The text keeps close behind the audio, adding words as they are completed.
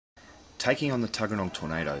Taking on the Tuggeranong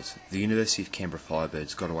Tornadoes, the University of Canberra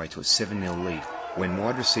Firebirds got away to a 7-0 lead when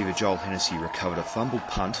wide receiver Joel Hennessy recovered a fumbled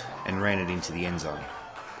punt and ran it into the end zone.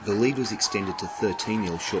 The lead was extended to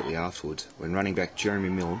 13-0 shortly afterwards when running back Jeremy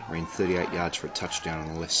Milne ran 38 yards for a touchdown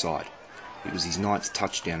on the left side. It was his 9th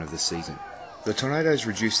touchdown of the season. The Tornadoes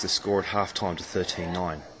reduced the score at half-time to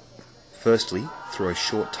 13-9. Firstly, through a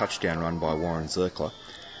short touchdown run by Warren Zerkler,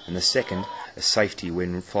 and the second, a safety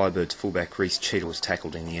when Firebirds fullback Reece Cheetah was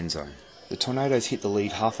tackled in the end zone. The Tornadoes hit the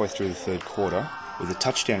lead halfway through the third quarter with a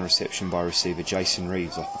touchdown reception by receiver Jason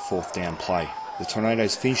Reeves off a 4th down play. The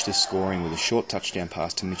Tornadoes finished the scoring with a short touchdown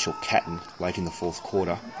pass to Mitchell Catton late in the 4th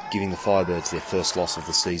quarter, giving the Firebirds their first loss of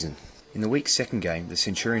the season. In the week's second game, the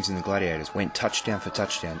Centurions and the Gladiators went touchdown for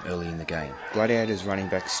touchdown early in the game. Gladiators running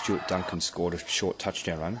back Stuart Duncan scored a short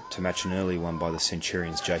touchdown run to match an early one by the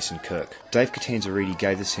Centurions' Jason Kirk. Dave Catanzariti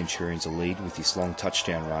gave the Centurions a lead with this long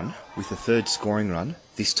touchdown run, with a third scoring run,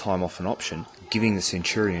 this time off an option, giving the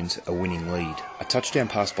Centurions a winning lead. A touchdown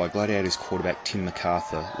pass by Gladiators quarterback Tim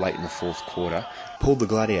MacArthur late in the 4th quarter pulled the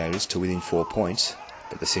Gladiators to within 4 points,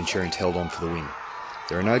 but the Centurions held on for the win.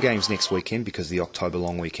 There are no games next weekend because of the October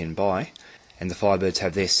long weekend bye, and the Firebirds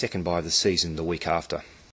have their second bye of the season the week after.